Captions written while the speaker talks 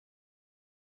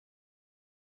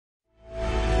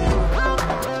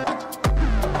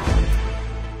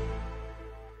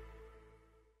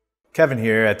Kevin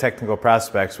here at Technical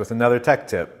Prospects with another tech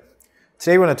tip.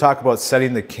 Today we're going to talk about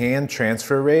setting the CAN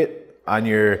transfer rate on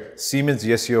your Siemens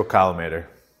Ysio Collimator.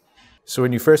 So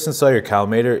when you first install your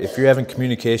collimator, if you're having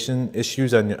communication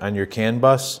issues on your CAN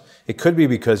bus, it could be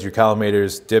because your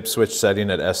collimator's dip switch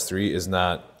setting at S3 is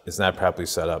not properly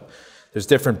set up. There's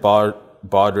different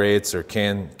baud rates or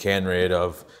CAN rate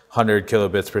of 100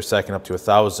 kilobits per second up to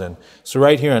 1,000. So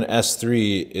right here on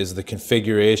S3 is the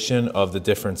configuration of the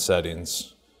different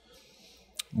settings.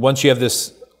 Once you have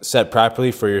this set properly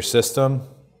for your system,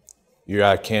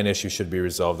 your CAN issue should be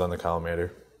resolved on the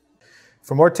collimator.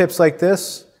 For more tips like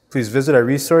this, please visit our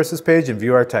resources page and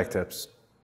view our tech tips.